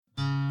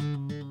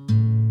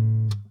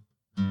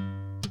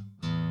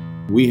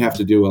we have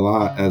to do a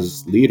lot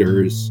as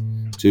leaders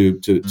to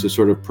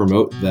sort of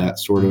promote that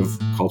sort of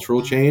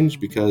cultural change,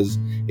 because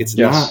it's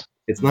Yes.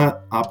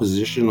 not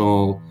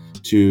oppositional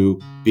to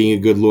being a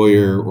good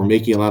lawyer or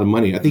making a lot of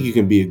money. I think you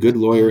can be a good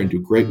lawyer and do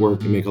great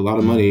work and make a lot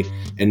of money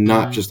and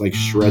not just like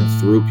shred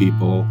through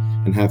people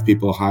and have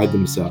people hide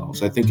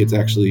themselves. I think it's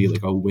actually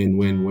like a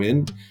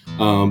win-win-win.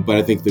 But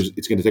I think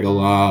it's going to take a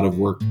lot of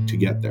work to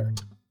get there.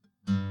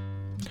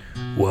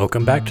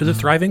 Welcome back to the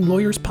Thriving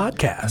Lawyers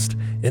Podcast.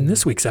 In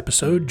this week's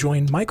episode,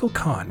 join Michael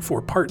Kahn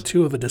for part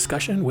 2 of a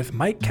discussion with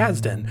Mike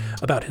Kasdan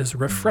about his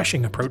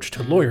refreshing approach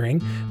to lawyering,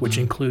 which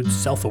includes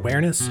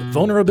self-awareness,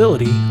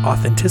 vulnerability,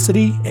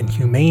 authenticity, and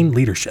humane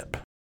leadership.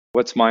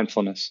 What's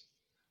mindfulness?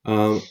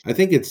 I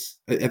think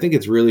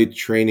it's really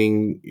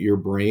training your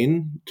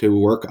brain to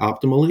work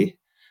optimally,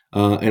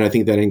 and I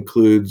think that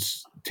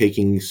includes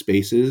taking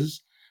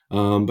spaces.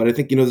 But I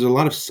think there's a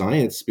lot of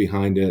science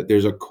behind it.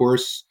 There's a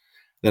course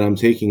that I'm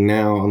taking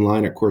now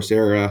online at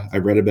Coursera. I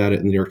read about it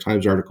in the New York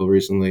Times article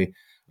recently.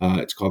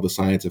 It's called The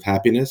Science of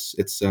Happiness.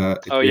 It's Yale.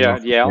 by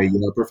a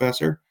Yale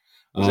professor.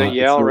 Is it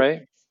Yale,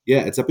 right? Yeah,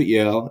 it's up at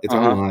Yale. It's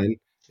online.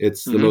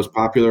 It's the most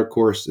popular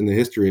course in the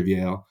history of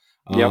Yale.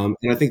 And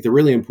I think the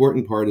really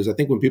important part is, I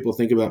think when people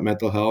think about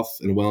mental health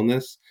and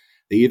wellness,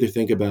 they either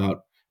think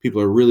about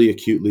people are really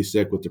acutely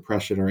sick with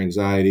depression or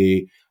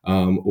anxiety,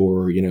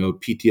 or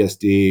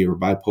PTSD or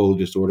bipolar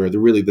disorder. They're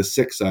really the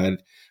sick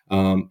side.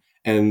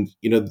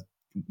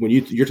 When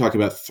you're talking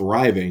about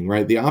thriving,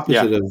 right? The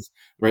opposite of,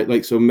 right?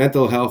 Like, so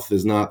mental health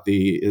is not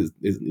is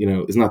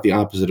not the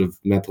opposite of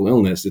mental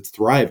illness. It's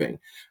thriving.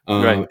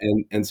 Right.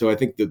 And so I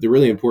think that the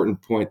really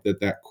important point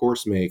that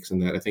course makes,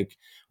 and that I think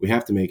we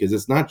have to make, is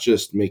it's not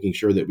just making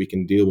sure that we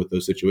can deal with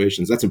those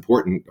situations. That's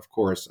important, of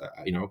course.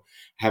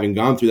 Having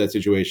gone through that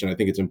situation, I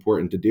think it's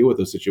important to deal with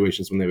those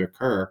situations when they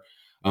occur.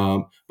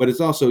 But it's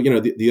also,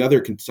 the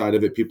other side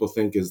of it, people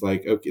think is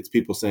like, okay, it's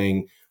people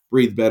saying,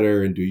 breathe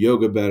better and do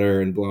yoga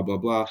better and blah, blah,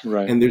 blah.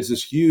 Right. And there's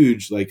this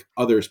huge like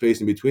other space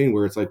in between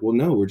where it's like, well,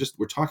 no,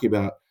 we're talking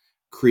about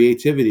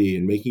creativity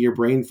and making your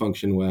brain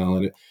function well.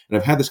 And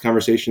I've had this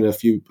conversation a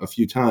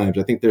few times.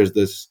 I think there's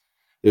this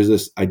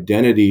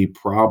identity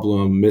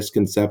problem,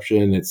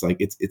 misconception. It's like,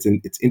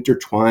 it's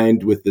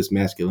intertwined with this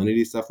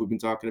masculinity stuff we've been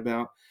talking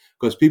about,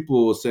 because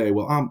people will say,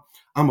 well,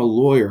 I'm a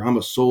lawyer, I'm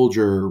a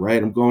soldier,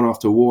 right? I'm going off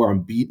to war,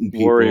 I'm beating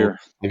people. Warrior.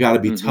 I got to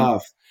be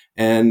tough.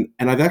 And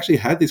I've actually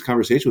had these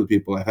conversations with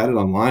people. I've had it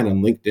online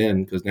on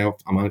LinkedIn, because now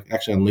I'm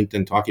actually on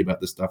LinkedIn talking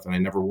about this stuff, and I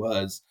never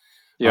was.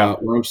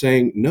 Where I'm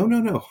saying, no,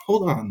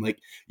 hold on. Like,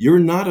 you're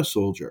not a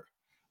soldier.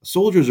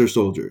 Soldiers are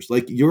soldiers.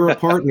 Like, you're a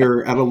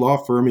partner at a law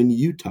firm in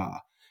Utah.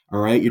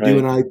 All right, you're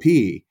doing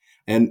IP,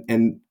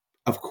 and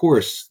of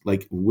course,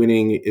 like,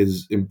 winning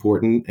is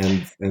important,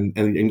 and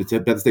it's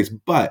at the stakes.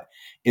 But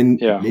in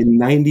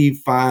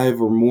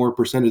 95 or more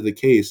percent of the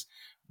case,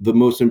 the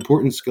most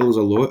important skill as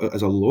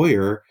a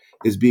lawyer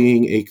is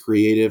being a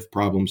creative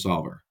problem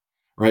solver,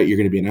 right? You're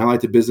going to be an ally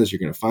to business. You're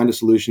going to find a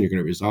solution. You're going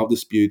to resolve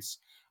disputes.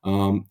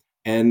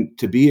 And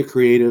to be a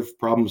creative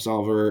problem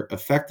solver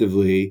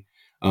effectively,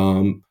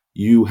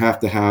 you have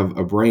to have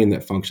a brain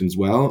that functions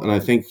well. And I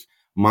think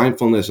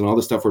mindfulness and all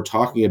the stuff we're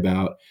talking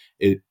about,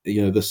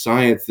 there's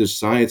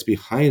science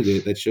behind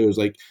it that shows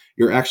like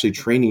you're actually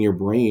training your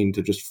brain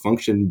to just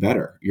function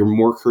better. You're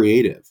more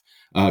creative.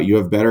 You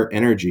have better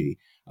energy.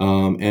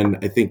 And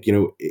I think,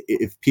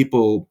 if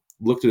people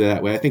looked at it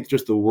that way, I think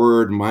just the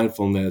word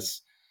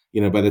mindfulness,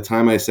 by the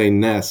time I say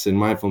ness and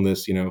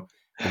mindfulness,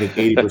 I think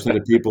 80%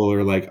 of people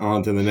are like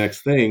on to the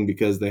next thing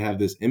because they have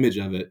this image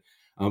of it.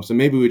 So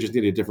maybe we just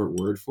need a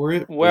different word for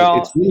it.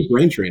 Well, it's really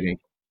brain training.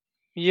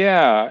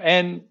 Yeah.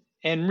 And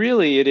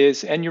really it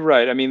is. And you're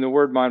right. I mean, the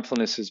word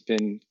mindfulness has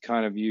been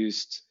kind of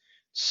used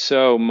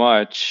so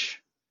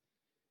much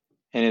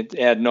and it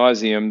ad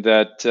nauseum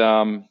that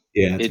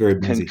it's very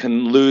busy.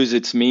 can lose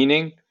its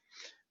meaning.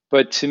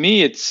 But to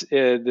me, it's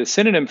the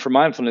synonym for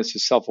mindfulness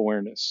is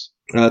self-awareness.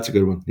 Oh, that's a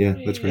good one. Yeah,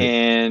 that's great.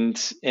 And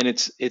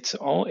it's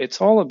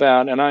all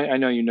about, and I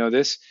know you know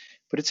this,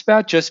 but it's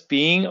about just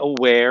being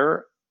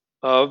aware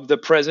of the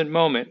present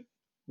moment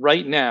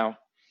right now.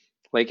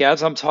 Like,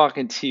 as I'm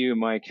talking to you,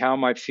 Mike, how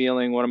am I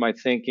feeling? What am I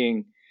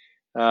thinking?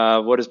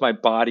 What is my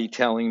body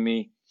telling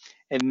me?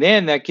 And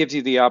then that gives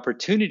you the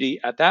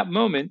opportunity at that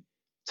moment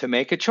to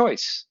make a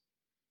choice,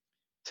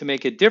 to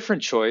make a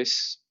different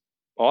choice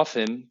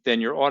often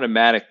than your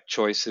automatic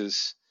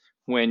choices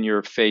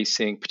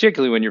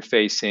particularly when you're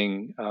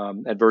facing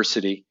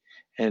adversity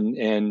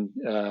and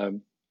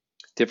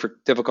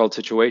difficult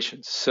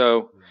situations.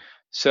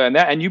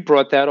 And you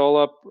brought that all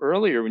up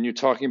earlier when you're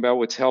talking about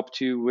what's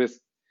helped you with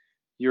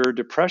your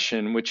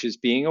depression, which is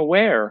being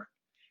aware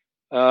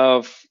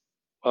of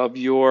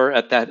your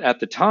at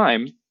the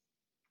time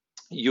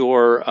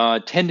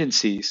your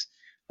tendencies,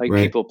 like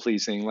people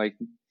pleasing, like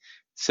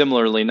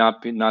similarly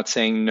not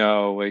saying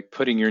no, like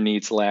putting your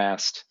needs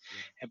last.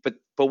 But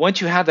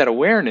once you have that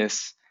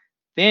awareness,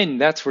 then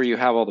that's where you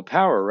have all the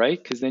power, right?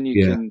 Because then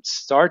you can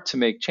start to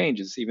make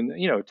changes. Even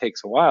it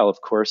takes a while, of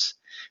course,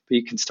 but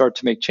you can start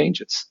to make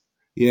changes.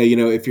 Yeah,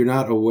 if you're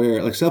not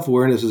aware, like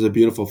self-awareness is a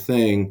beautiful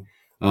thing.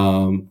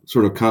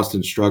 sort of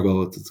constant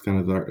struggle. It's kind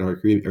of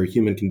our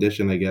human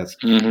condition, I guess.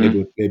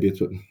 Mm-hmm. Maybe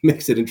it's what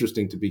makes it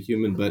interesting to be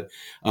human. But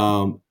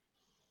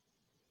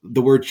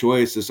the word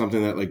choice is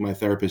something that like my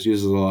therapist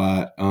uses a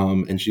lot,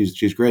 and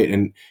she's great.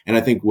 And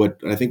I think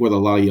what a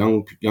lot of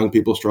young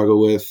people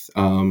struggle with,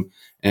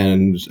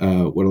 and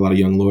what a lot of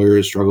young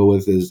lawyers struggle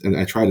with is, and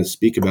I try to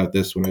speak about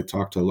this when I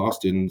talk to law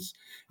students,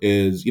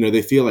 is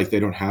they feel like they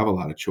don't have a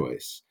lot of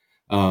choice,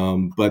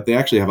 but they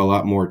actually have a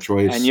lot more And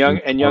choice.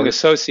 young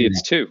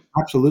associates too,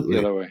 the Absolutely.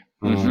 other way.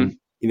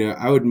 Mm-hmm.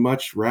 I would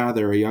much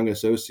rather a young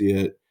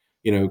associate,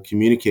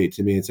 communicate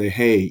to me and say,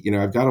 hey,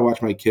 I've got to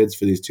watch my kids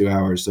for these 2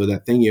 hours. So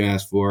that thing you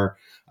asked for,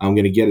 I'm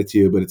going to get it to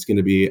you, but it's going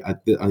to be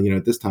at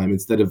at this time,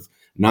 instead of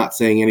not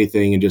saying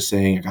anything and just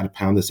saying, I got to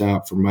pound this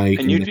out for Mike.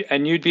 And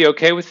you'd be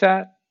okay with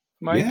that,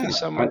 Mike, Yeah, if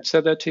someone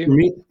said that to for you?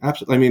 me,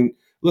 absolutely. I mean,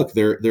 look,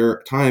 there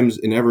are times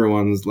in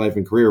everyone's life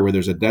and career where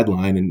there's a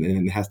deadline and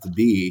it has to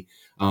be.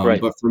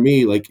 Right. But for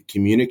me, like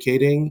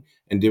communicating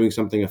and doing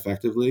something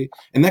effectively,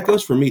 and that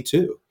goes for me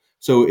too.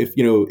 So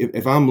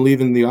if I'm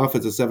leaving the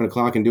office at 7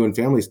 o'clock and doing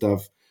family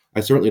stuff, I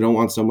certainly don't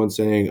want someone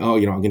saying, oh,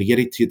 I'm going to get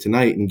it to you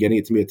tonight and getting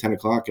it to me at 10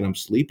 o'clock and I'm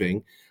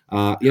sleeping.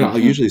 I'll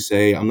usually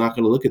say I'm not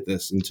going to look at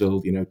this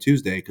until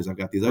Tuesday because I've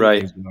got these other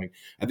Right. things going.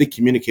 I think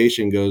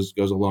communication goes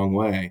a long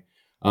way.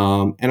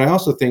 And I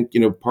also think,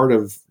 part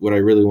of what I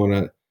really want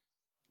to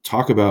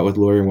talk about with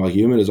Lawyering While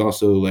Human is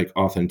also like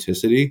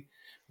authenticity,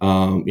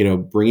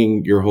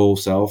 bringing your whole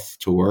self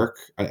to work.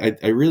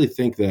 I really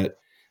think that,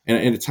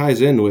 and it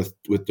ties in with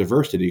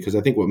diversity, because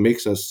I think what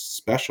makes us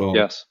special,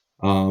 Yes.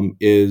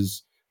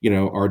 is,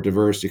 our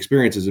diverse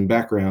experiences and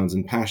backgrounds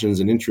and passions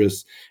and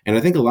interests. And I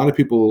think a lot of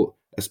people,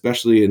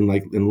 especially in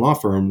law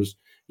firms,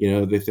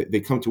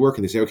 they come to work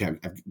and they say, okay,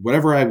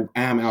 whatever I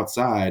am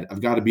outside,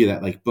 I've got to be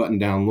that like button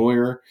down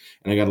lawyer,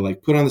 and I got to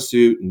like put on the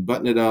suit and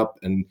button it up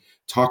and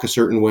talk a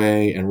certain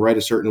way and write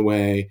a certain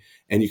way.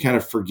 And you kind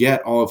of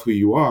forget all of who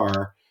you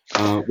are.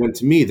 When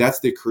to me,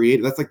 that's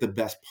that's like the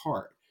best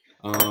part.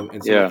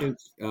 And so I think,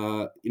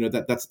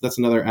 that's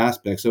another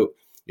aspect. So,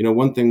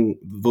 one thing,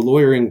 the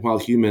Lawyering While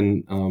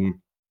Human,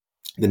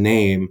 the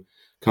name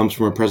comes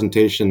from a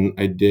presentation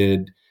I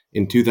did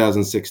in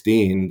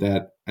 2016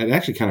 that I'd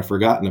actually kind of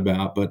forgotten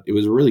about, but it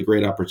was a really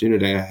great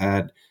opportunity I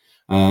had.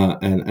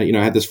 And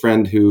I had this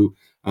friend who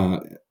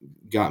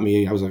got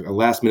me. I was like a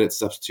last minute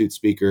substitute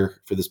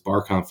speaker for this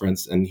bar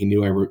conference, and he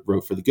knew I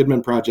wrote for the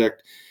Goodman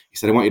Project. He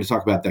said, I want you to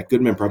talk about that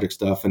Goodman Project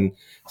stuff. And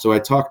so I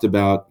talked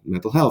about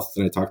mental health,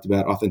 and I talked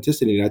about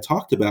authenticity, and I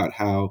talked about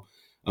how,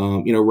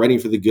 writing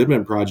for the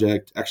Goodman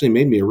Project actually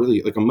made me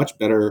a much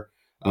better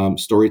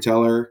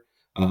storyteller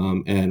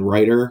and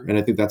writer. And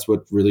I think that's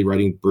what really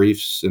writing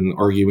briefs and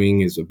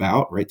arguing is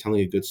about, right?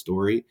 Telling a good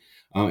story.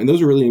 And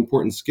those are really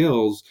important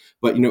skills.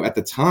 But, at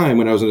the time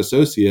when I was an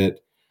associate,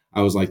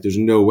 I was like, there's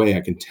no way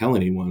I can tell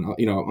anyone,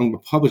 I'm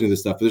publishing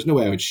this stuff, but there's no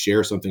way I would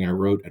share something I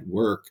wrote at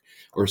work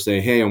or say,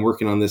 hey, I'm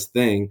working on this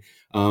thing.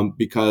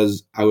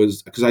 Because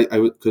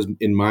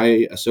in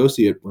my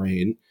associate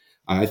brain,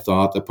 I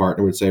thought the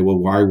partner would say, well,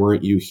 why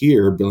weren't you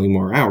here billing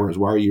more hours?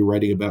 Why are you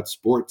writing about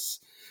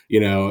sports?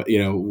 But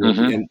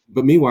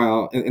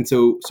meanwhile, and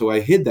so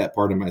I hid that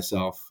part of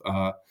myself.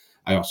 I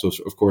also,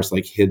 of course,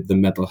 like hid the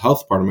mental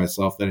health part of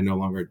myself that I no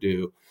longer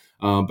do.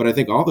 But I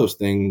think all those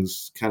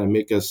things kind of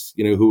make us,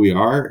 who we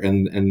are,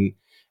 and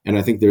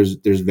I think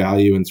there's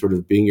value in sort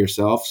of being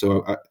yourself.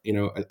 So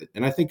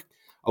and I think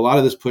a lot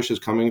of this push is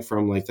coming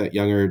from like that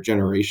younger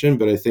generation.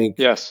 But I think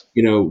Yes.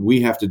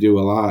 We have to do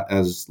a lot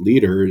as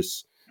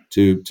leaders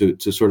to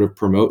sort of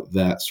promote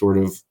that sort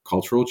of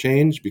cultural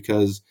change,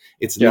 because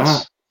it's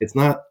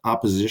not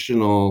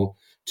oppositional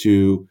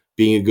to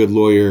being a good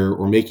lawyer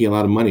or making a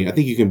lot of money. I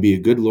think you can be a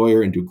good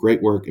lawyer and do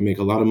great work and make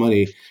a lot of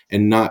money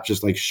and not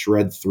just like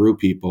shred through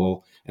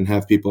people and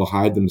have people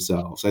hide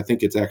themselves. I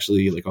think it's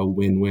actually like a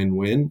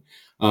win-win-win.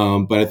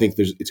 But I think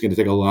it's going to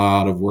take a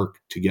lot of work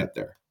to get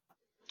there.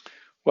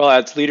 Well,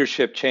 as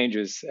leadership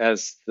changes,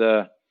 as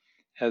the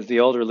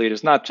older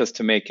leaders, not just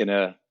to make it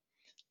a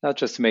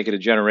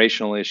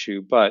generational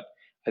issue, but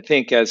I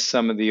think as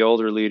some of the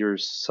older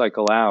leaders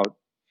cycle out,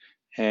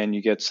 and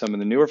you get some of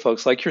the newer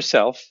folks like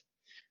yourself,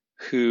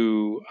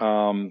 who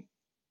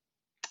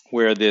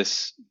where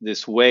this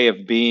way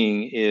of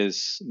being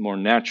is more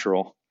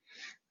natural,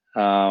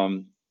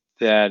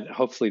 that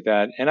hopefully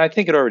that, and I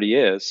think it already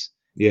is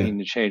beginning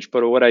to change.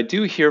 But what I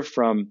do hear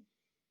from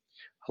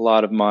a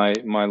lot of my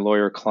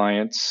lawyer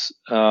clients,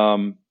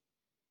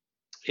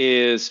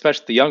 is,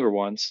 especially the younger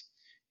ones,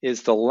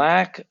 is the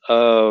lack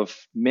of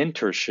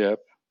mentorship.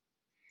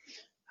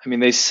 I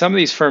mean, some of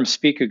these firms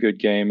speak a good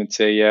game and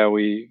say, yeah,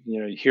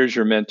 here's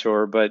your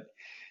mentor, but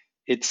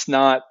it's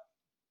not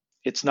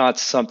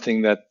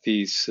something that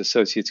these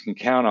associates can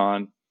count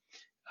on.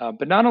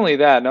 But not only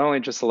that, not only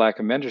just the lack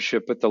of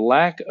mentorship, but the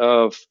lack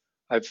of,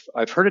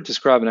 I've heard it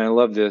described, and I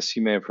love this,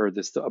 you may have heard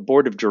this, a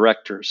board of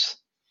directors,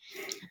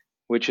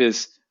 which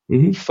is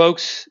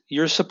folks,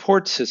 your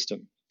support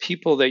system,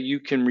 people that you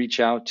can reach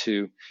out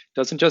to.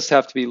 Doesn't just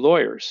have to be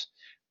lawyers,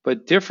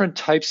 but different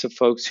types of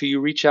folks who you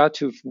reach out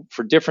to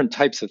for different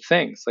types of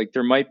things. Like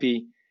there might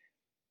be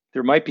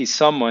there might be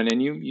someone,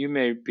 and you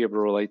may be able to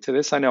relate to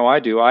this. I know I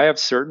do. I have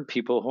certain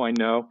people who I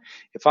know,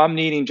 if I'm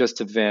needing just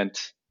to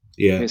vent, I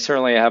Yeah, mean,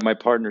 certainly I have my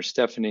partner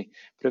Stephanie,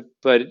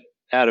 but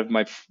out of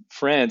my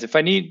friends, if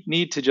I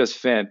need to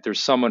just vent,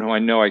 there's someone who I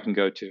know I can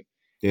go to,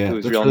 yeah, who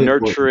is that's real really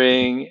important.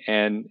 nurturing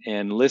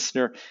and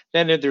listener.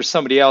 Then there's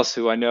somebody else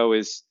who I know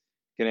is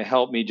going to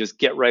help me just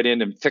get right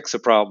in and fix a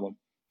problem.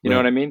 You know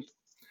what Right. I mean?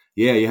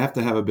 Yeah, you have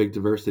to have a big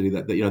diversity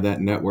that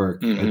that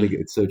network. I think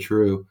Mm-hmm. it's so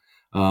true.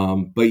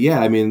 But yeah,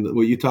 I mean,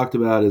 what you talked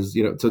about is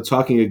so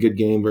talking a good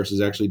game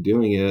versus actually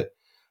doing it,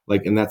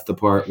 like, and that's the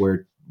part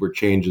where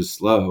change is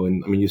slow.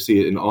 And I mean, you see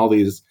it in all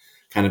these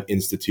kind of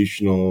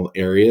institutional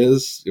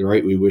areas,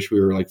 right? We wish we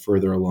were like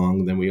further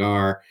along than we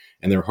are,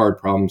 and they're hard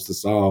problems to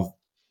solve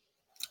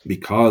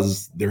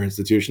because they're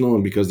institutional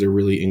and because they're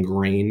really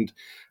ingrained.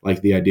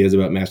 Like the ideas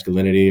about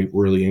masculinity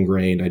really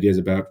ingrained, ideas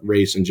about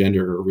race and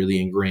gender are really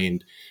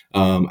ingrained,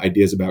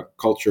 ideas about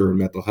culture and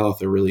mental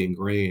health are really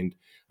ingrained.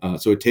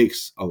 So it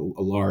takes a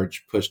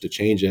large push to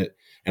change it,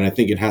 and I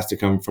think it has to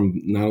come from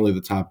not only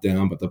the top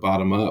down but the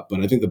bottom up.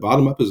 But I think the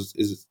bottom up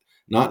is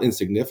not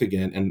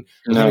insignificant. And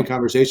I was having No.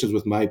 conversations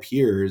with my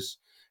peers,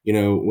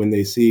 when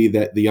they see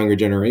that the younger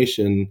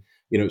generation,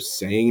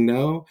 saying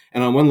no,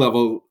 and on one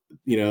level,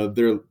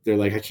 they're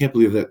like, I can't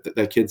believe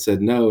that kid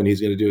said no and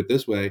he's going to do it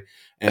this way.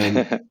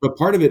 And but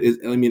part of it is,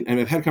 I mean, and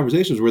I've had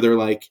conversations where they're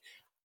like,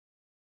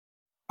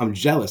 I'm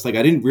jealous. Like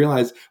I didn't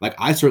realize, like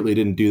I certainly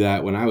didn't do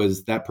that when I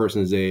was that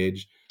person's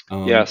age.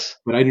 Yes.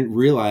 But I didn't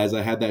realize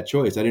I had that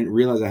choice. I didn't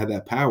realize I had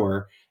that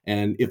power.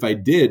 And if I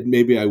did,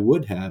 maybe I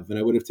would have, and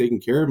I would have taken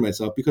care of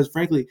myself. Because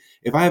frankly,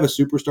 if I have a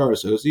superstar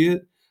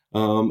associate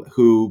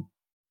who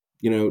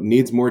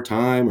needs more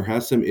time or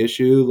has some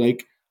issue,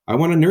 like I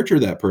want to nurture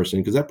that person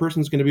because that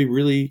person's going to be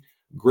really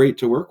great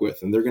to work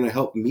with and they're going to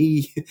help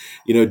me,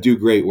 do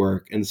great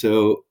work. And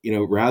so,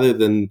 rather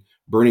than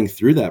burning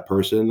through that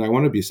person, I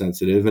want to be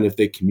sensitive. And if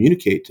they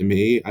communicate to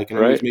me, I can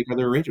always Right. make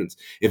other arrangements.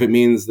 If it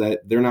means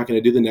that they're not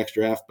going to do the next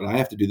draft, but I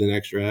have to do the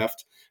next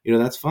draft,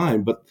 that's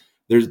fine. But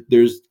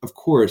there's of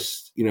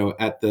course,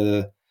 at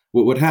the,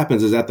 what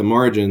happens is at the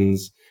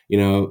margins,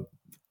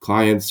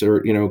 clients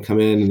are come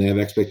in and they have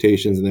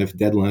expectations and they have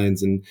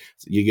deadlines and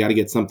you got to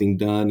get something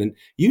done. And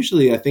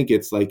usually I think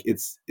it's like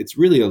it's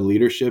really a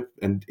leadership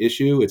and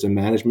issue, it's a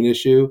management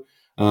issue.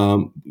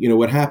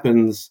 What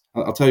happens,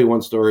 I'll tell you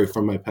one story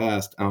from my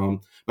past,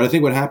 but I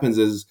think what happens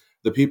is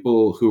the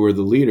people who are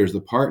the leaders,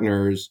 the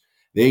partners,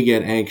 they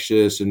get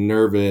anxious and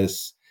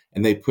nervous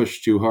and they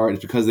push too hard.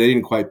 It's because they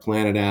didn't quite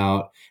plan it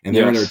out and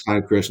they're under a Yes.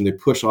 time crush and they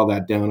push all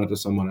that down onto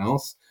someone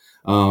else.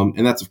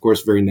 And that's of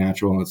course very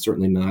natural, and it's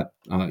certainly not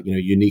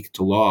unique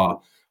to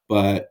law.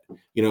 But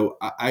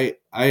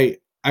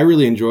I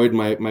really enjoyed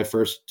my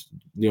first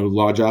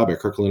law job at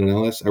Kirkland and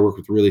Ellis. I worked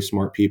with really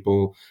smart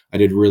people. I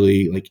did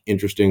really like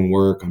interesting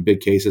work on big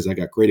cases. I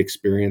got great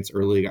experience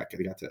early. I got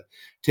to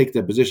take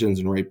depositions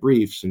and write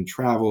briefs and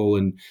travel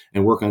and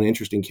work on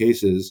interesting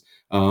cases.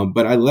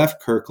 But I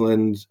left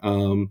Kirkland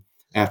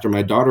after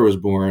my daughter was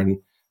born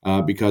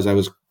because I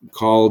was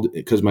called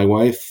because my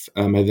wife,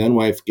 my then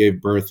wife,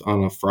 gave birth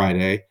on a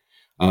Friday,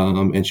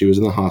 and she was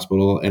in the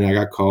hospital. And I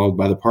got called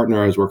by the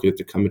partner I was working with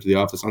to come into the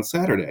office on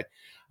Saturday.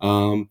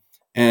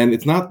 And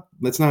it's not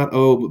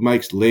oh,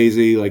 Mike's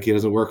lazy, like he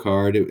doesn't work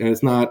hard, and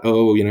it's not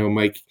oh,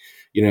 Mike,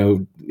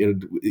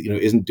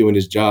 isn't doing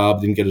his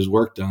job, didn't get his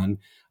work done.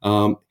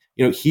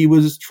 He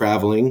was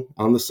traveling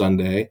on the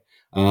Sunday.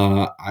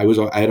 I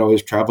had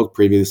always traveled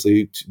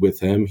previously with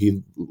him.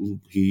 He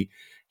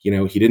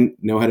didn't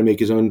know how to make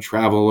his own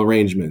travel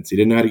arrangements. He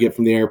didn't know how to get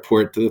from the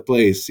airport to the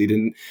place. He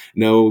didn't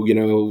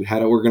know, how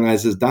to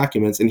organize his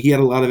documents, and he had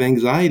a lot of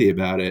anxiety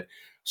about it.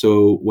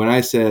 So when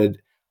I said,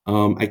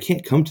 I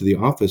can't come to the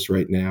office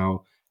right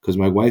now because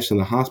my wife's in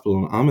the hospital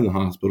and I'm in the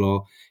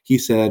hospital, he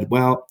said,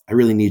 well, I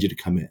really need you to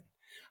come in.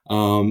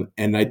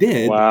 And I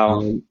did.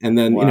 Wow. And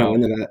then, Wow.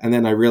 and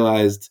then I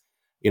realized,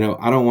 I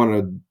don't want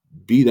to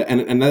be that.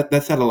 And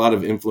that's had a lot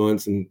of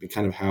influence in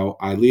kind of how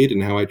I lead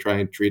and how I try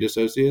and treat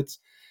associates.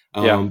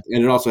 Yeah.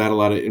 And it also had a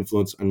lot of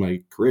influence on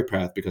my career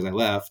path because I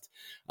left.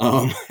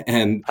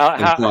 And thought,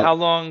 How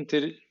long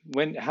did it,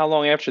 when how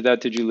long after that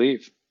did you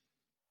leave?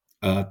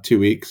 2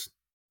 weeks.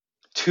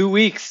 2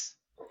 weeks.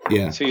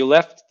 Yeah. So you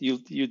left,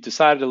 you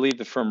decided to leave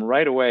the firm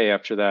right away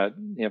after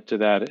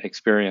that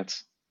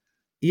experience.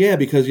 Yeah,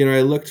 because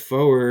I looked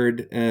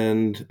forward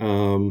and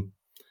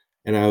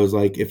I was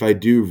like, if I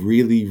do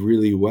really,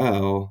 really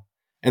well,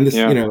 and this,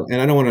 Yeah.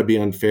 and I don't want to be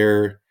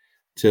unfair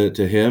to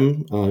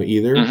him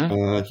either.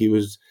 Mm-hmm. He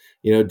was,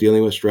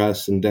 dealing with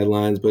stress and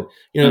deadlines, but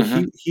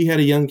Mm-hmm. he had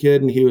a young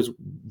kid and he was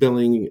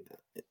billing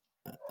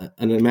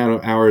an amount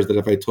of hours that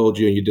if I told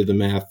you and you did the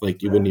math,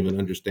 like you wouldn't even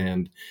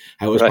understand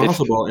how it was Right.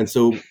 possible. And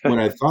so when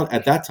I thought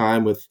at that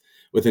time with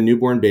a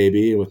newborn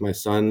baby and with my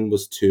son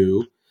was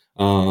 2,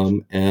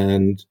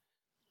 and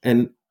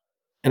and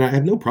and I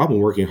have no problem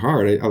working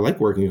hard. I like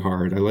working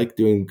hard. I like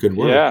doing good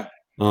work. Yeah.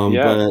 Um,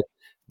 Yeah.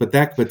 but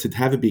but to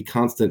have it be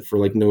constant for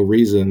like no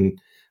reason,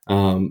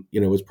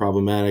 was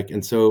problematic.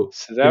 And so,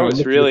 that I was looked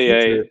to the really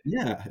future.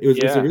 It was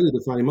a yeah, really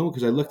defining moment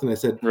because I looked and I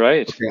said,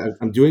 right, okay,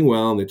 I'm doing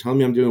well, and they're telling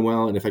me I'm doing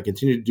well, and if I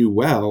continue to do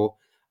well,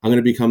 I'm going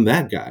to become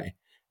that guy.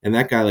 And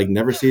that guy like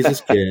never sees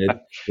his kid. And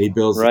he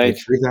builds like right,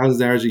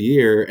 $3,000 a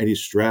year, and he's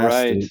stressed.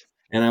 right.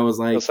 And I was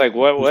like, It's like,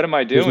 what am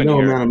I there's doing no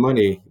here? amount of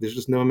money. There's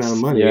just no amount of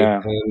money.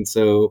 Yeah. And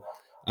so,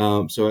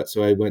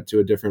 so I went to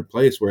a different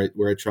place where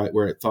I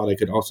thought I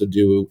could also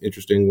do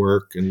interesting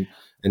work and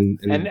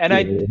have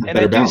I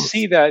better do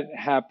see balance. that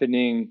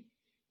happening.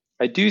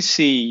 I do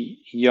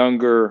see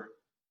younger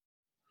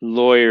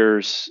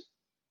lawyers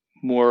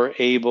more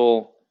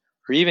able,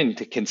 or even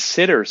to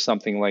consider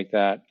something like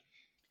that,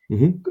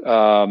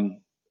 Mm-hmm.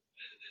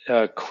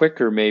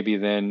 quicker maybe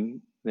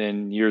than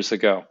years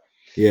ago.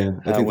 Yeah,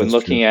 I think When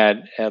that's true. looking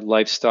at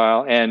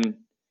lifestyle and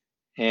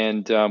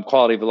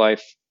quality of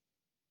life,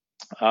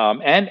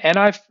 and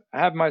I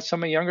have some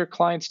of my younger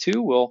clients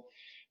too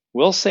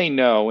will say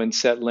no and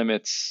set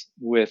limits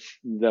with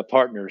the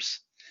partners.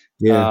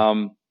 Yeah,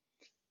 Um,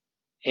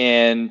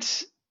 and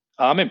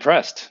I'm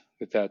impressed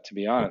with that, to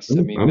be honest.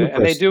 I mean, I'm and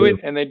impressed too.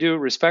 they do it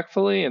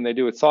respectfully, and they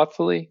do it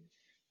thoughtfully.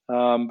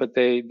 But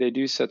they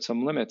do set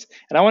some limits.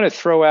 And I want to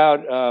throw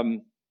out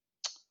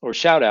or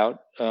shout out.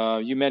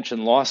 You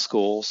mentioned law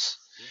schools,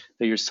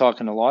 that you're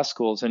talking to law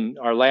schools, and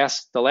the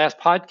last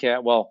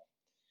podcast. Well,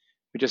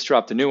 we just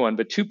dropped a new one,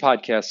 but 2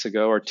 podcasts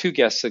ago or 2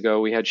 guests ago,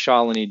 we had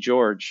Shalini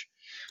George,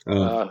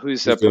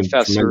 who's She's a doing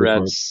professor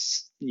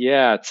tremendous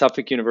at work.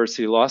 Suffolk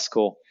University Law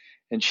School,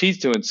 and she's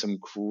doing some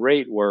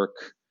great work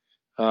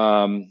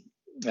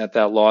at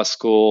that law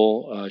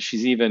school.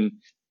 She's even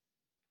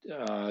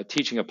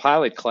teaching a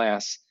pilot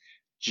class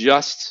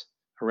just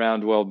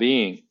around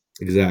well-being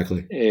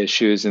Exactly.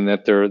 issues, and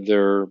that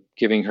they're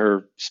giving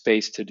her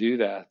space to do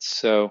that.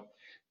 So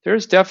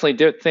there's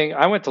definitely thing.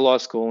 I went to law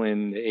school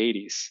in the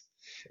 80s.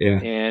 Yeah.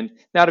 And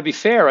now, to be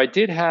fair, we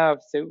did have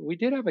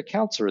a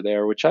counselor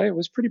there, which I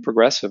was pretty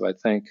progressive, I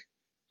think,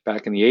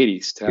 back in the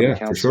 80s to have a Yeah,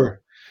 for counselor.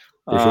 sure.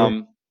 For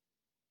sure.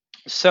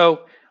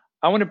 So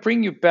I want to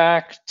bring you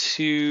back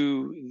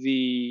to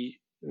the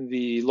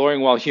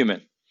Lawyering While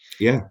Human.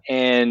 Yeah.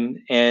 And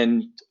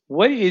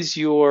what is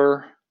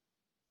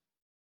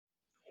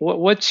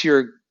what's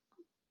your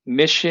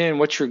mission?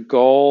 What's your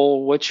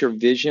goal? What's your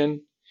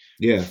vision?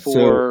 Yeah.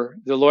 For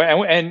the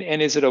lawyer,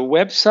 and is it a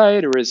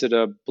website or is it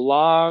a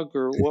blog,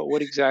 or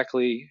what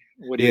exactly?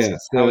 What is Yeah.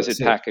 it? How is it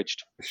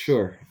packaged?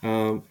 Sure.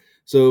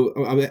 So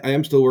I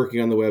am still working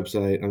on the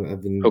website.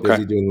 I've been Okay.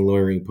 busy doing the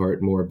lawyering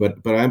part more, but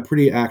I'm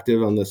pretty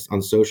active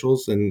on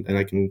socials, and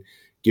I can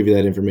give you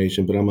that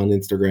information. But I'm on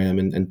Instagram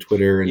and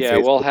Twitter and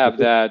Facebook. We'll have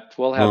that.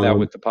 We'll have that Um,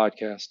 with the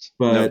podcast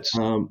but notes.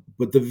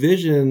 But the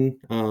vision,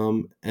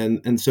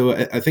 and so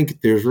I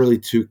think there's really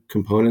two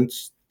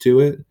components to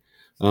it.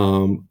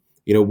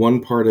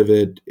 One part of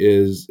it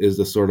is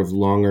the sort of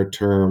longer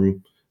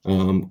term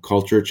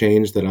culture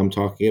change that I'm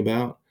talking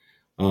about,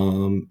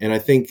 and I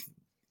think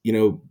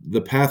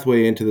the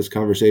pathway into this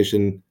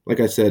conversation. Like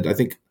I said, I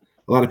think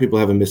a lot of people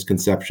have a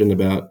misconception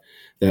about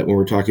that when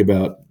we're talking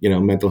about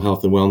mental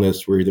health and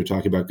wellness. We're either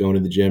talking about going to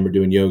the gym or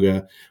doing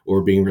yoga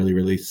or being really,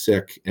 really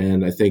sick,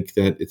 and I think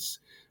that it's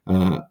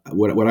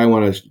what I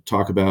want to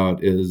talk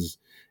about is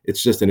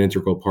it's just an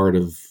integral part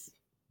of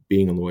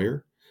being a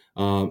lawyer.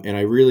 And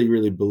I really,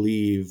 really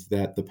believe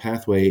that the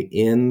pathway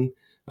in,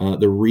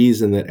 the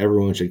reason that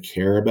everyone should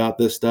care about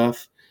this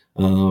stuff,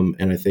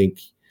 and I think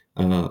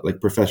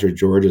like Professor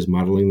George is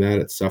modeling that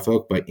at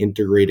Suffolk by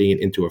integrating it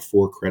into a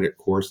 4-credit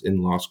course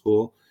in law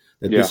school,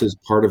 that this is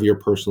part of your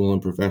personal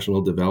and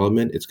professional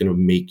development. It's going to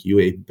make you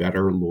a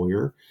better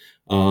lawyer.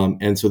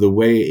 And so the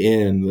way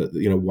in,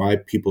 why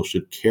people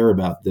should care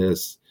about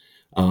this,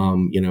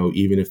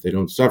 even if they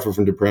don't suffer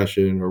from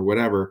depression or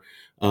whatever,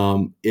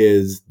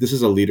 is this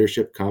is a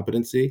leadership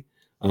competency.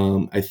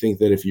 I think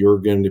that if you're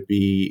going to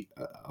be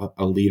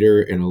a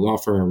leader in a law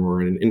firm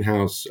or in an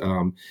in-house,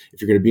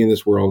 if you're going to be in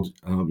this world,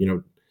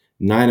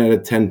 9 out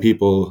of 10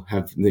 people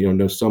have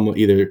know someone,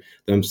 either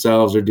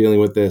themselves are dealing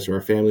with this or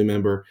a family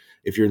member.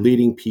 If you're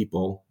leading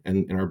people,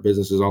 and our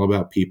business is all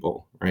about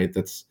people, right?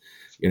 That's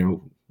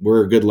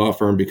we're a good law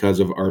firm because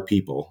of our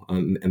people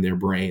and their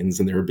brains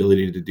and their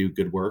ability to do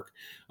good work.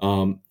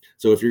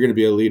 So if you're going to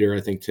be a leader,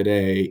 I think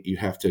today you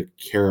have to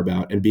care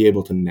about and be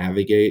able to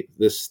navigate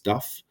this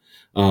stuff.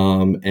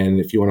 And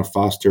if you want to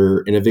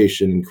foster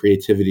innovation and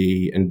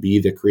creativity and be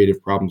the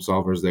creative problem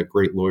solvers that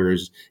great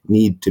lawyers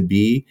need to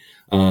be,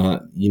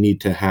 you need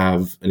to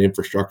have an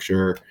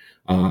infrastructure,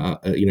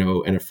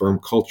 and a firm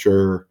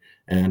culture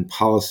and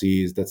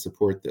policies that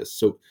support this.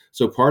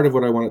 So part of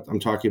what I'm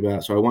talking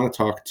about. So I want to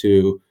talk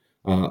to,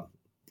 and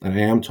I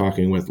am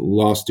talking with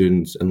law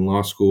students and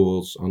law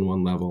schools on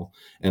one level,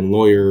 and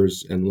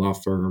lawyers and law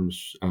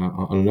firms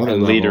on another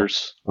and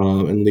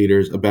level, and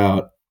leaders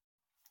about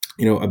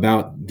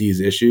these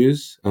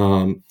issues.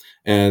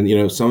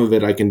 And some of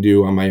it I can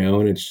do on my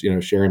own. It's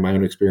sharing my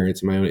own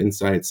experience and my own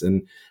insights.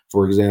 And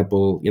for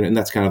example, and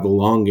that's kind of the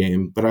long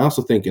game. But I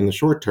also think in the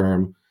short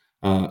term,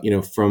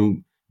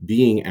 from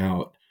being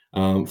out,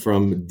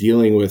 from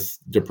dealing with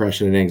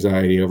depression and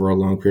anxiety over a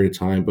long period of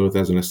time, both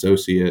as an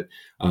associate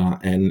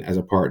and as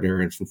a partner,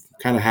 and from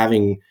kind of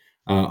having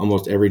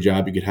almost every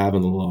job you could have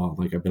in the law.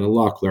 Like I've been a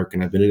law clerk,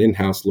 and I've been an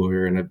in-house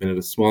lawyer, and I've been at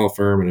a small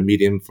firm and a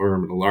medium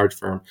firm and a large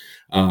firm,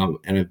 and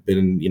I've been,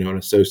 an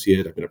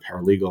associate. I've been a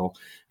paralegal,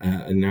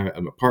 and now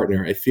I'm a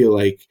partner. I feel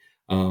like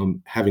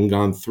having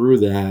gone through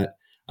that,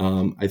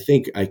 I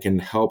think I can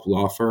help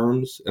law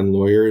firms and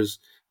lawyers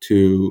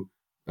to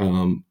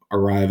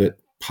arrive at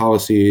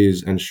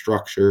policies and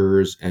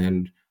structures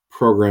and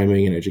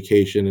programming and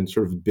education, and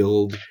sort of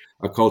build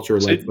a culture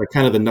So, like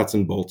kind of the nuts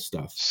and bolts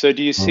stuff. so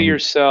do you see Um,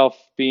 yourself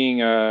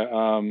being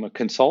a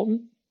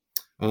consultant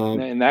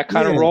in that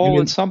kind of yeah, I role at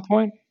mean, some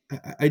point?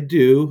 I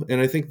do,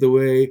 and I think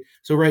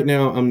so right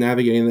now I'm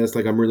navigating this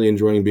like I'm really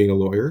enjoying being a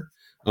lawyer,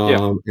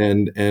 Yeah.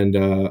 and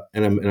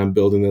I'm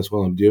building this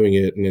while I'm doing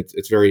it, and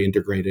it's very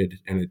integrated,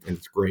 and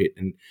it's great.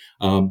 And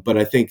but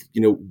I think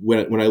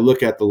when I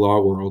look at the law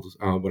world,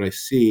 what I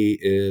see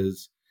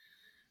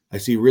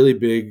really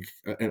big,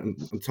 and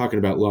I'm talking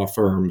about law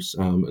firms,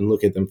 and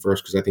look at them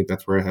first because I think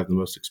that's where I have the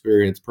most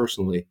experience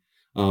personally.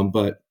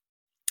 But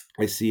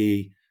I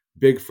see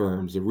big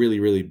firms, the really,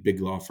 really big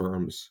law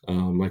firms,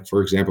 like,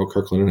 for example,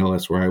 Kirkland and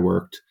Ellis, where I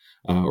worked,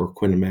 or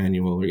Quinn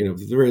Emanuel, or,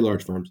 the very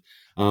large firms.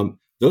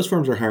 Those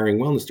firms are hiring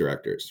wellness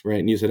directors, right?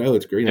 And you said, "Oh,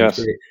 it's great, it's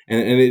Yes. great,"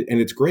 and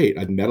it's great.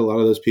 I've met a lot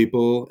of those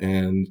people,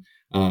 and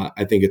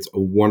I think it's a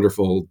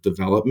wonderful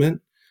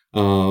development.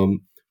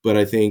 But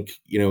I think,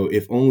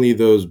 if only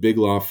those big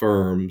law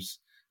firms,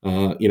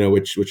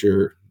 which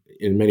are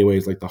in many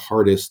ways like the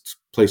hardest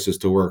places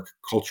to work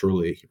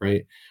culturally,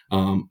 right?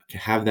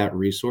 Have that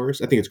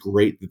resource. I think it's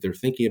great that they're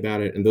thinking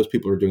about it, and those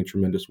people are doing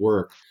tremendous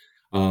work.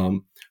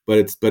 But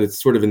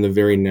it's sort of in the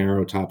very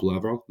narrow top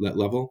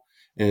level.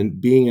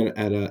 And being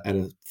at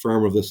a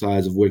firm of the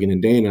size of Wigan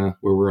and Dana,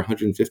 where we're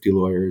 150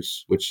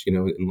 lawyers, which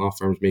in law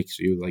firms makes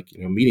you like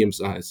medium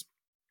size.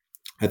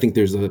 I think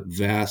there's a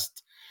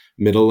vast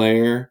middle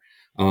layer,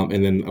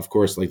 and then of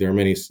course like there are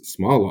many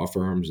small law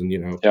firms, and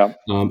Yeah.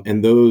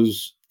 and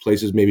those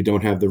places maybe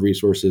don't have the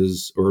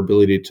resources or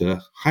ability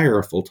to hire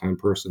a full-time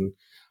person.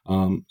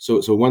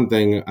 So one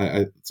thing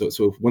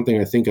one thing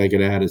I think I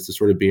could add is to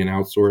sort of be an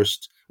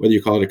outsourced, whether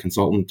you call it a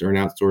consultant or an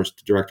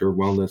outsourced director of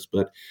wellness.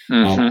 But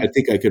I Hmm.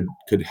 think I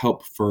could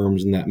help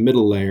firms in that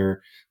middle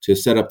layer to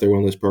set up their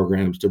wellness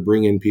programs, to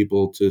bring in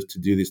people to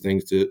do these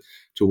things,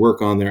 to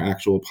work on their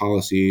actual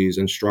policies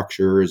and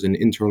structures and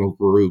internal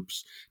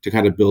groups, to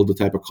kind of build the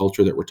type of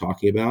culture that we're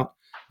talking about.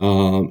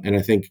 And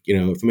I think,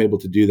 if I'm able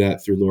to do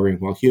that through Lawyering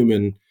While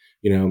Human,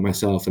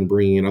 myself, and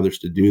bringing in others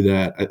to do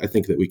that, I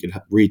think that we could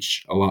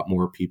reach a lot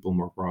more people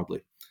more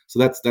broadly. So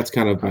that's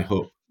kind of my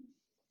hope.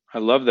 I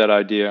love that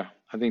idea.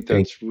 I think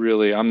Thank that's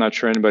really, I'm not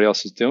sure anybody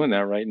else is doing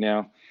that right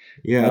now.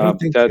 Yeah, But I don't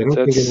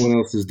think anyone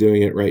else is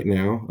doing it right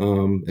now.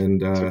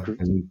 And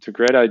it's a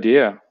great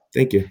idea.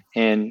 thank you.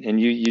 And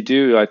you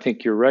do, I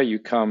think you're right. You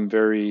come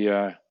very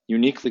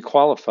uniquely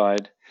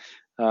qualified,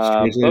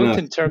 Strangely both enough.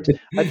 in terms,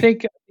 I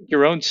think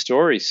your own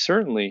story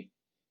certainly,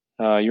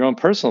 your own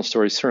personal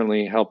story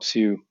certainly helps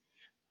you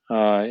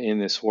in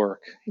this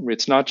work.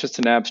 It's not just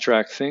an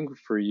abstract thing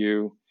for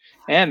you,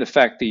 and the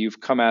fact that you've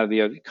come out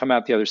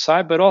the other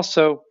side, but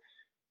also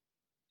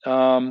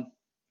um,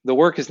 the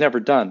work is never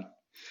done.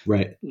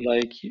 Right.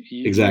 Like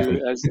Exactly.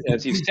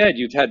 as you've said,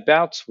 you've had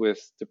bouts with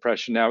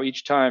depression. Now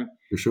each time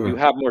For you sure.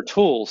 have more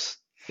tools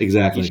each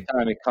Exactly.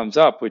 time it comes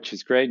up, which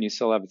is great. And you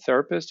still have a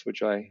therapist,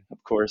 which I,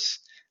 of course,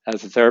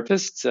 as a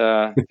therapist,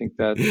 think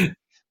that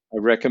I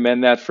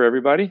recommend that for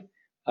everybody.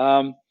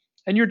 Um,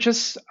 and you're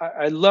just,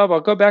 I love,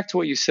 I'll go back to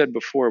what you said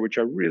before, which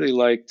I really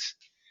liked,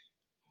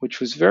 which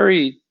was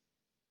very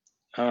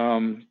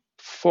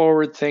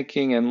forward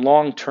thinking and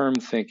long term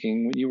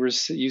thinking. When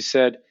you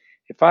said,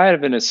 if I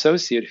have an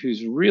associate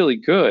who's really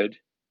good,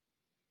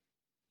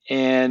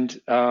 and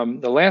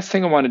the last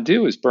thing I want to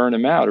do is burn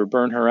him out or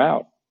burn her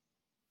out.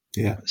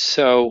 Yeah.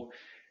 So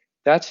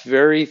that's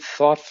very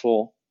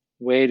thoughtful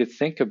way to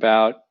think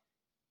about.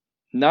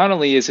 Not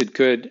only is it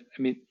good,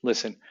 I mean,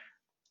 listen,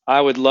 I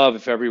would love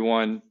if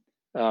everyone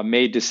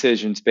made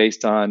decisions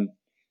based on,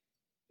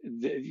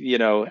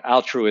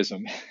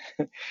 altruism.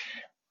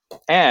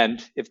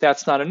 And if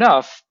that's not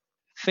enough,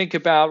 think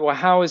about, well,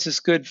 how is this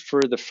good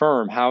for the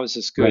firm? How is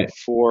this good Right.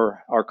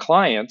 for our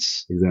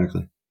clients?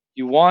 Exactly.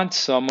 You want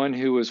someone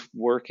who is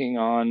working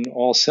on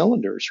all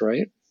cylinders,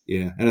 right?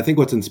 Yeah, and I think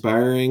what's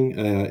inspiring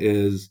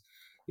is,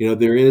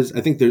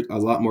 I think there's a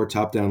lot more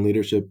top-down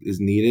leadership is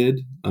needed,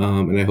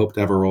 and I hope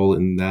to have a role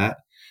in that.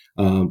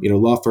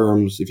 Law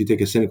firms, if you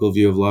take a cynical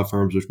view of law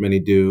firms, which many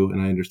do,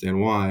 and I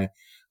understand why,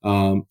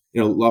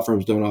 law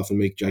firms don't often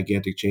make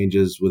gigantic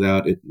changes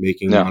without it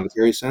making No.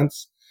 monetary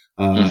sense.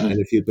 Hmm.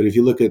 If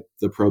you look at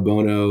the pro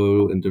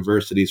bono and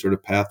diversity sort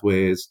of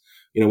pathways,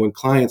 when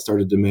clients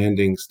started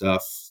demanding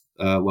stuff,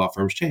 law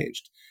firms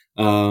changed.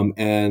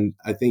 And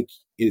I think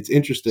it's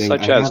interesting.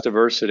 Such as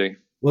diversity.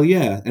 Well,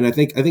 yeah, and I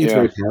think it's Yeah.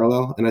 very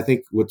parallel. And I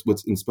think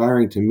what's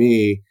inspiring to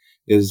me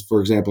is, for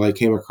example, I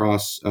came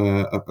across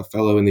a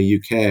fellow in the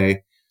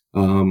UK,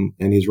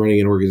 and he's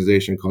running an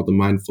organization called the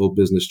Mindful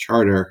Business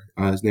Charter.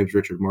 His name's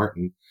Richard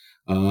Martin.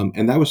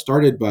 And that was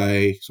started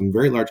by some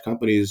very large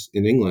companies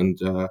in England,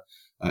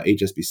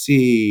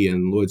 HSBC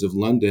and Lloyd's of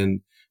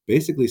London,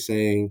 basically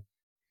saying,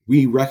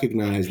 we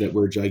recognize that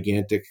we're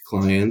gigantic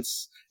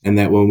clients and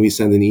that when we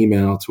send an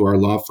email to our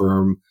law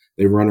firm,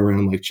 they run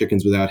around like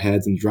chickens without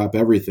heads and drop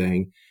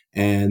everything.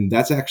 And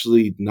that's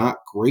actually not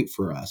great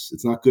for us.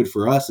 It's not good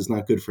for us. It's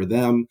not good for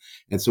them.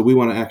 And so we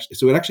want to actually,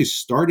 so it actually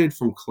started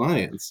from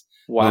clients.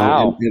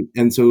 Wow.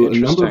 And so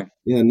a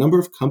number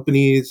of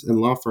companies and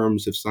law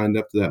firms have signed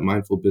up to that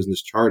Mindful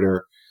Business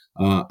Charter.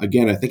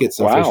 Again, I think it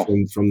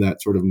suffers from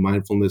that sort of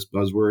mindfulness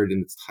buzzword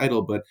in its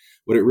title, but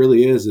what it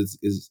really is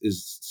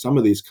some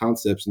of these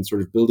concepts and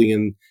sort of building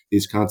in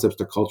these concepts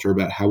to culture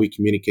about how we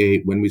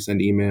communicate when we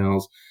send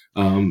emails.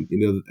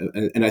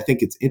 And I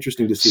think it's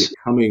interesting to see it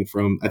coming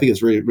from. I think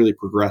it's really, really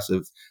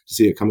progressive to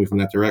see it coming from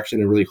that direction,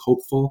 and really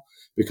hopeful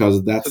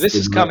because that's. So this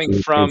is coming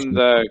from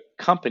the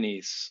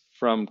companies,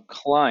 from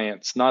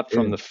clients, not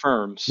from the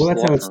firms. Well,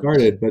 that's how it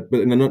started, but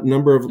a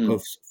number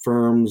of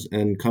firms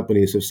and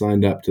companies have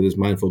signed up to this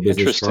Mindful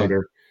Business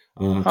Charter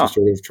to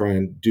sort of try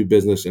and do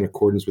business in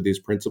accordance with these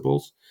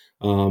principles.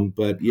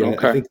 But yeah,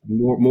 I think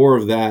more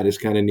of that is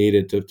kind of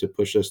needed to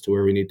push us to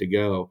where we need to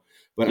go.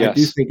 But I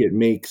do think it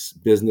makes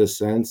business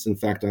sense. In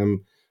fact,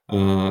 I'm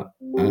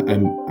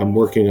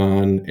working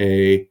on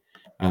an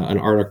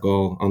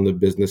article on the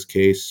business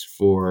case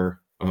for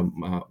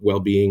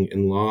well-being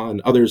in law, and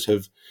others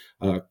have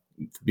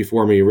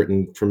before me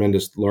written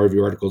tremendous law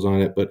review articles on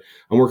it. But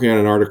I'm working on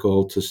an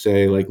article to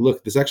say, like,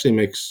 look, this actually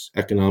makes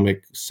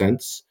economic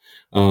sense.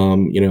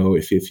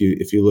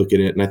 If you look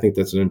at it, and I think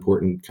that's an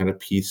important kind of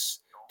piece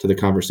to the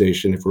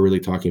conversation if we're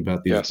really talking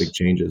about these big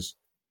changes.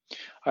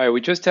 All right,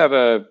 we just have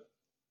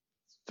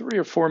 3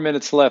 or 4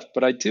 minutes left,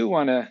 but I do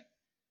want to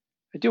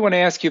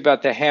ask you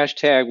about the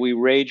hashtag We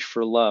Rage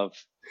for Love.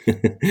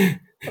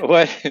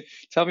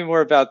 Tell me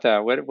more about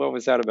that. What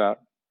was that about?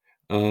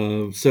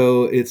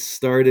 So it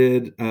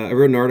started. I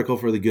wrote an article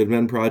for the Good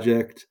Men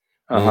Project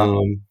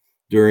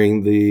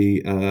during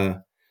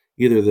the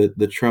either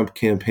the Trump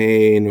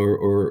campaign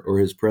or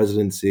his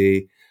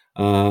presidency,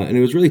 and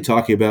it was really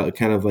talking about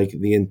kind of like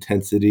the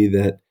intensity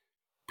that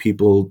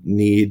people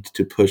need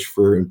to push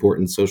for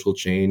important social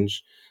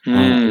change.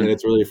 And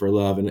it's really for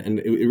love. And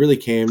it really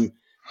came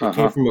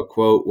from a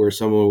quote where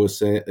someone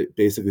was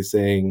basically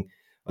saying,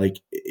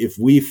 like, if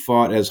we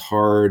fought as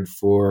hard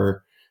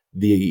for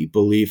the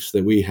beliefs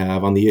that we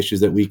have on the issues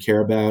that we care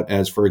about,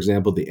 as, for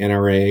example, the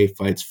NRA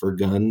fights for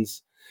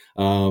guns,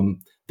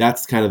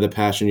 that's kind of the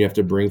passion you have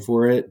to bring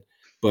for it.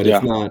 But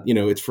it's not,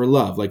 it's for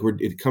love. Like,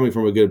 it's coming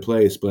from a good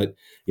place, but,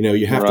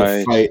 you have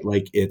to fight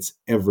like it's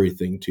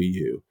everything to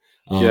you.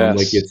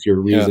 Like it's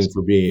your reason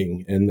for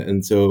being.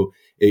 And so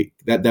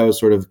that was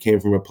sort of came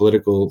from a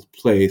political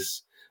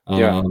place.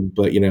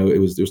 But it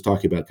was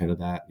talking about kind of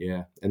that.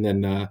 Yeah. And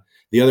then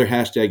the other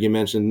hashtag you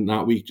mentioned,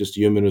 Not Weak, Just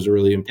Human, was a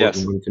really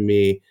important one to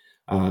me.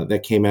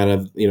 That came out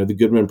of, the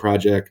Good Men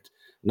Project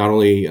not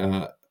only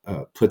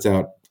puts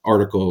out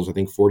articles, I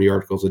think 40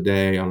 articles a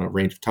day on a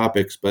range of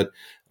topics, but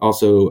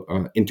also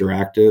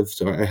interactive.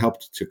 So I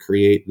helped to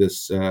create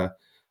this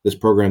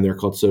program there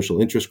called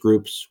Social Interest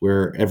Groups,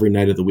 where every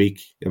night of the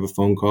week you have a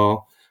phone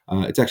call.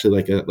 It's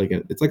actually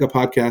it's like a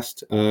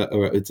podcast,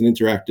 or it's an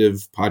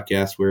interactive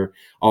podcast where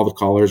all the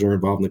callers are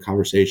involved in the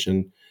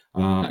conversation,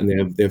 and they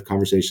have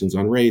conversations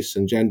on race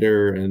and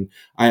gender. And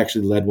I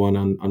actually led one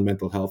on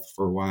mental health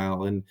for a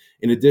while. And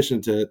in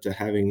addition to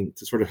having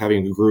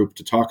a group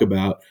to talk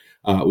about,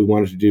 we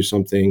wanted to do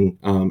something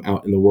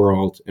out in the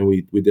world, and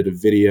we did a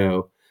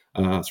video,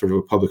 sort of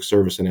a public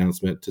service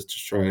announcement to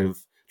try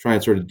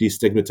and sort of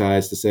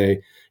destigmatize, to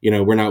say,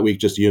 we're not weak,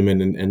 just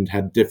human, and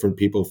had different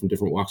people from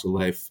different walks of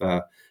life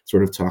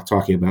sort of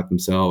talking about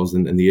themselves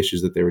and the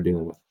issues that they were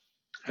dealing with.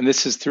 And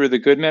this is through the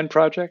Good Men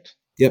Project?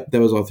 Yep, that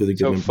was all through the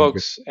Good Men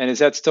folks, Project. And is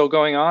that still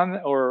going on,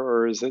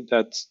 or is it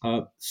that's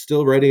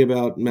still writing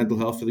about mental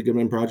health for the Good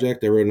Men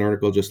Project? I wrote an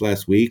article just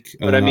last week.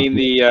 But I mean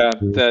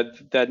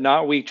that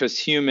Not Weak, Just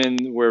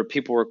Human, where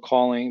people were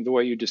calling, the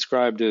way you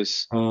described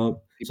is so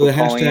the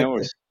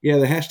hashtag. The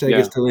hashtag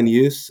is still in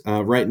use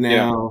right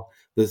now.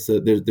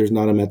 There's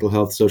not a mental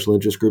health social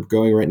interest group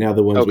going right now.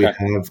 The ones we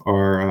have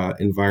are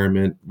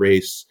environment,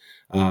 race,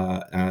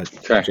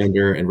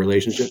 gender, and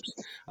relationships.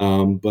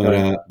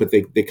 But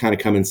they kind of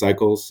come in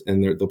cycles,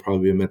 and there'll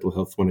probably be a mental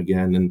health one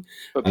again.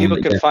 But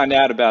people can find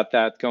out about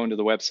that going to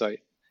the website.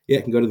 Yeah,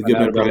 you can go to the Good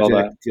Men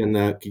Project, and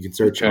you can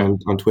search on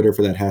Twitter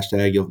for that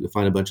hashtag. You'll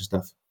find a bunch of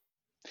stuff.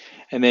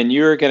 And then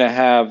you're going to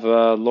have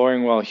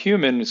Lawyering While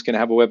Human is going to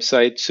have a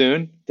website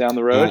soon down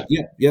the road.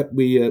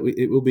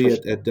 It will be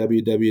at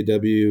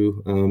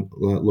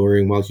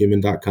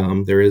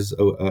www.lawyeringwhilehuman.com. There is a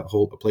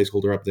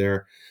placeholder up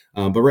there,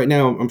 but right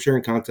now I'm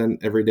sharing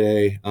content every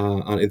day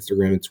on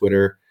Instagram and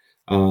Twitter.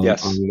 And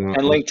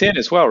LinkedIn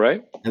as well,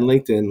 right? And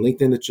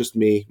LinkedIn, it's just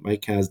me,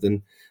 Mike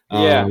Kasdan.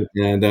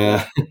 And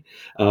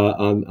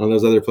on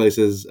those other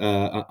places,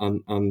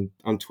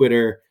 on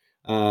Twitter.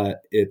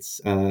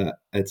 It's at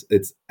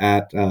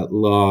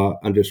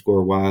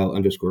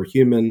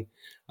law_while_human.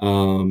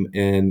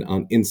 And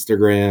on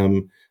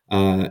Instagram,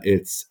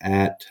 it's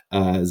at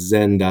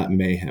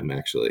zen.mayhem,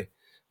 actually,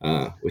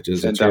 which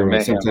is a term I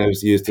Zen.mayhem.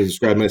 sometimes use to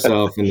describe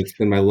myself. And it's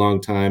been my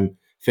longtime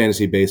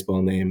fantasy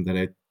baseball name that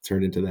I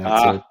turned into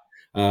that.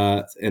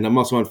 So, and I'm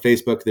also on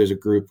Facebook. There's a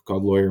group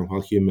called Lawyering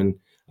While Human.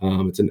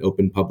 It's an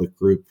open public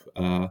group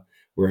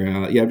where,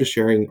 I'm just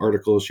sharing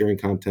articles, sharing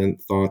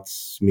content,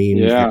 thoughts,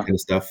 memes, that kind of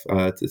stuff.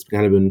 It's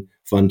kind of been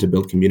fun to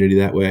build community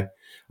that way,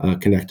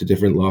 connect to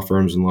different law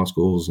firms and law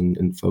schools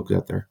and folks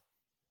out there.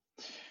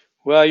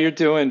 Well, you're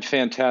doing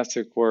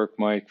fantastic work,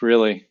 Mike,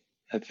 really.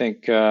 I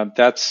think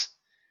that's,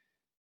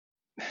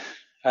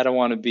 I don't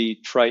want to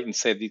be trite and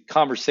say the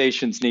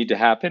conversations need to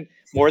happen.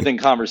 More than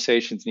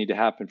conversations need to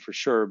happen for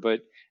sure,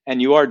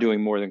 and you are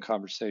doing more than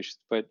conversations,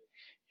 but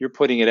you're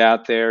putting it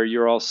out there.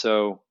 You're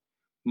also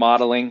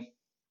modeling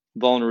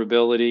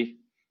vulnerability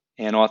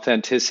and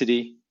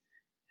authenticity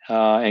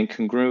and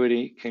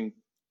congruence.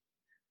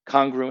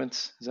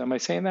 Am I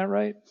saying that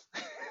right?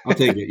 I'll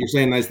take it. You're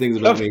saying nice things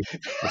about me.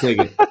 I'll take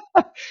it.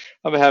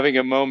 I'm having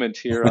a moment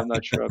here. I'm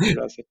not sure how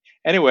to say it.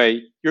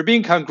 Anyway, you're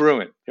being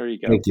congruent. There you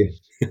go. Thank you.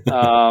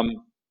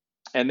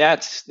 And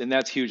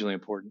that's hugely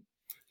important.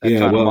 That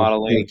kind of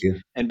modeling, thank you.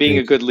 And being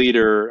a good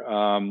leader.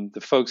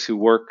 The folks who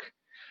work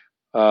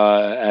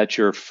at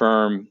your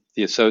firm,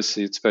 the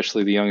associates,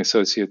 especially the young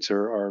associates,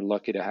 are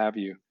lucky to have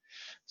you.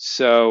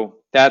 So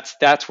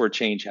that's where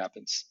change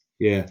happens.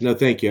 Yeah, no,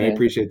 thank you. I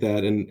appreciate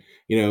that. And,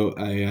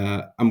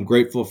 I'm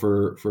grateful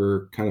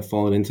for kind of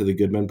falling into the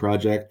Good Men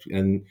Project.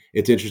 And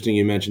it's interesting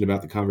you mentioned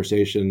about the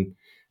conversation.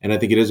 And I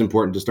think it is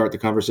important to start the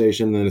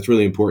conversation. And it's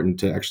really important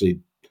to actually,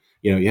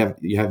 you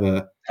have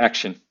a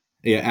action.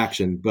 Yeah,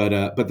 action.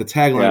 But the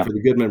tagline for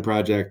the Good Men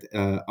Project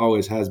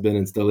always has been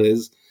and still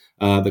is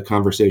the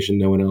conversation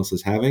no one else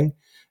is having.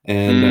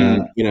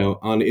 And,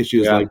 on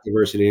issues like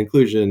diversity and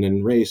inclusion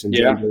and race and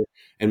gender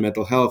and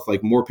mental health,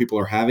 like more people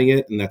are having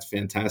it, and that's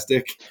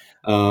fantastic.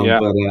 But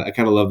I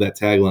kind of love that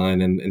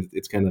tagline, and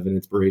it's kind of an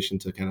inspiration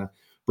to kind of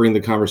bring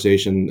the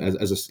conversation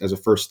as a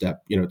first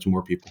step, to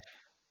more people.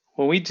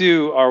 When we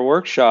do our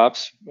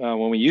workshops,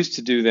 when we used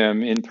to do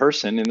them in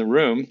person in the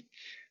room,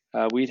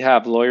 we'd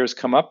have lawyers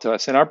come up to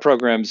us, and our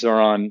programs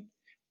are on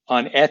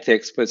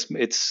ethics, but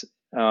it's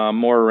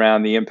more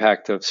around the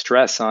impact of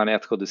stress on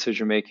ethical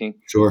decision making.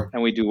 Sure.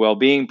 And we do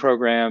well-being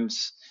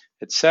programs,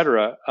 et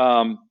cetera.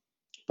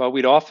 But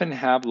we'd often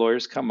have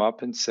lawyers come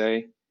up and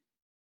say,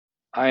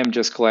 I am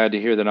just glad to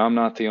hear that I'm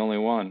not the only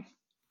one.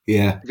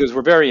 Yeah. Because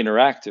we're very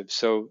interactive.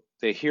 So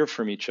they hear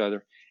from each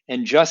other.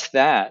 And just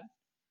that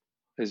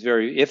is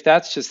if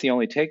that's just the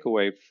only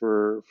takeaway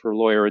for a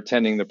lawyer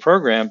attending the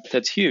program,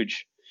 that's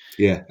huge.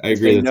 Yeah, I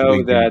agree. They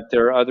know that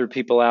there are other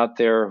people out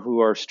there who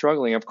are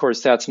struggling. Of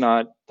course, that's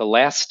not the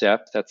last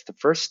step. That's the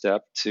first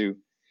step to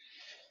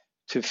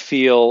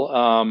feel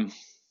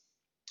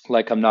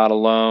like I'm not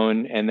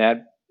alone, and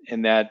that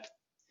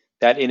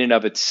in and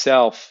of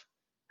itself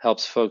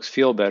helps folks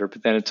feel better.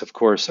 But then it's, of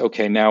course,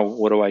 okay, now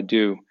what do I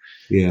do?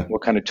 Yeah.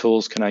 What kind of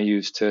tools can I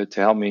use to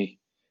help me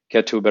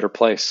get to a better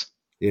place?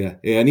 Yeah.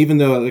 And even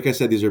though, like I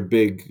said, these are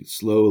big,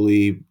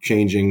 slowly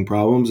changing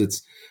problems,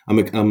 I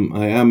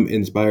am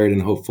inspired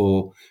and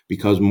hopeful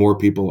because more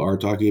people are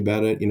talking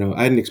about it.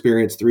 I had an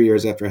experience 3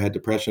 years after I had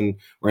depression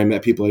where I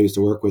met people I used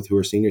to work with who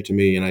were senior to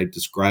me, and I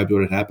described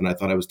what had happened. I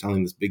thought I was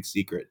telling this big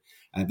secret.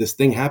 This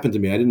thing happened to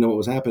me. I didn't know what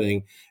was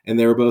happening. And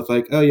they were both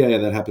like, oh, yeah,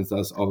 that happens to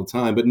us all the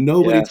time. But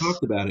nobody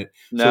talked about it.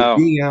 No. So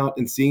being out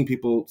and seeing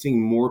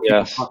more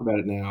people talk about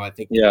it now, I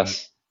think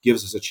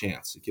gives us a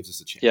chance. It gives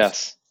us a chance.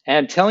 Yes.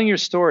 And telling your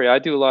story. I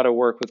do a lot of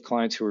work with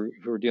clients who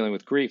are dealing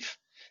with grief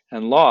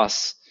and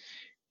loss.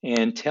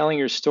 And telling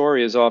your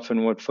story is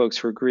often what folks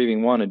who are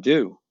grieving want to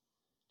do,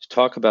 to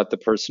talk about the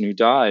person who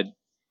died.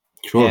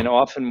 Sure. And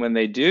often when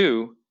they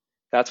do,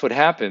 that's what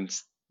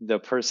happens. The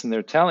person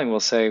they're telling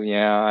will say,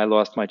 yeah, I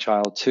lost my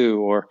child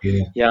too, or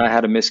I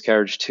had a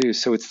miscarriage too.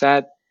 So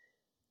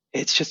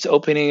it's just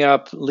opening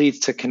up leads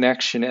to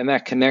connection, and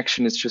that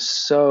connection is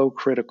just so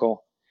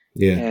critical.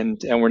 Yeah.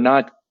 And we're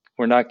not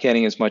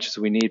getting as much as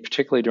we need,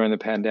 particularly during the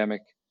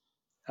pandemic.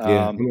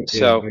 I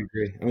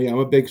agree. I'm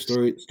a big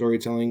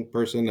storytelling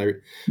person. I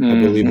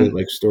believe that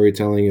like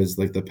storytelling is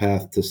like the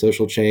path to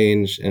social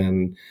change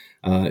and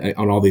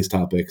on all these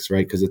topics,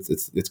 right? Because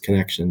it's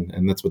connection,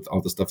 and that's what all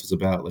the stuff is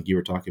about. Like you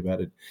were talking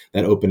about it,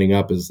 that opening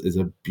up is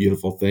a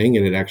beautiful thing,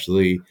 and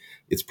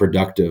it's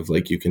productive.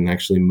 Like you can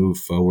actually move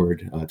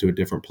forward to a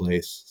different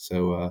place.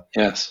 So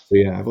yes.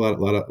 So I have a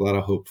lot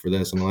of hope for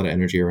this and a lot of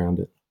energy around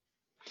it.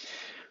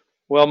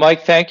 Well,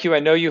 Mike, thank you. I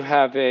know you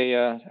have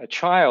a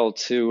child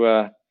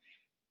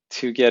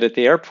to get at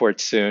the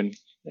airport soon,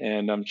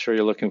 and I'm sure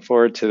you're looking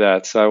forward to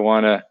that. So I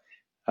want to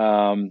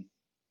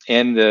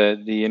end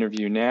the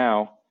interview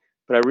now,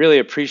 but I really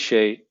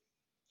appreciate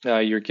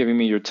you're giving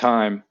me your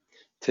time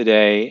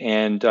today,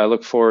 and I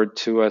look forward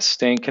to us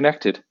staying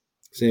connected.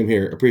 Same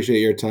here. Appreciate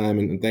your time,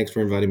 and thanks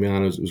for inviting me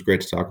on. It was great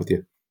to talk with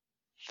you.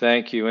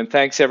 Thank you, and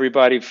thanks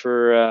everybody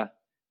for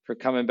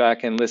coming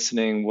back and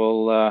listening.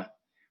 We'll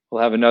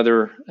have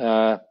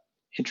another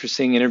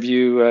interesting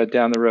interview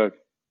down the road.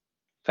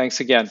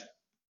 Thanks again.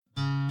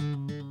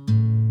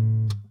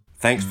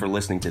 Thanks for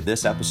listening to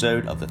this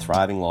episode of the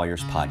Thriving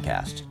Lawyers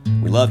Podcast.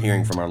 We love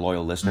hearing from our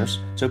loyal listeners,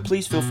 so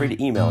please feel free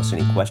to email us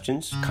any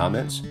questions,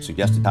 comments,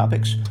 suggested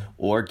topics,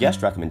 or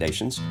guest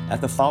recommendations at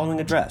the following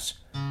address: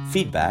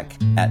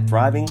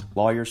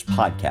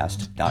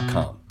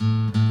 feedback@thrivinglawyerspodcast.com.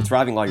 The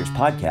Thriving Lawyers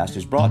Podcast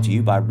is brought to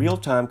you by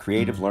Real-Time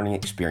Creative Learning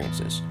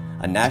Experiences,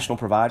 a national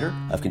provider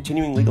of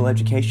continuing legal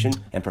education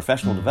and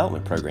professional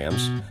development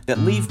programs that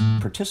leave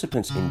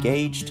participants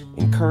engaged,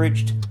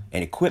 encouraged,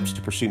 and equipped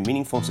to pursue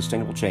meaningful and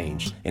sustainable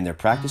change in their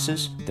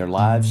practices, their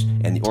lives,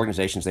 and the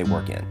organizations they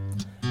work in.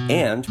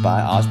 And by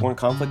Osborne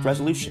Conflict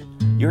Resolution,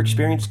 your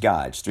experienced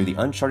guides through the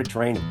uncharted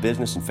terrain of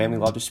business and family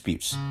law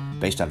disputes,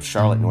 based out of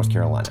Charlotte, North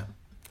Carolina.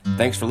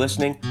 Thanks for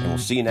listening, and we'll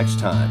see you next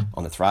time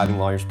on the Thriving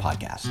Lawyers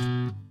Podcast.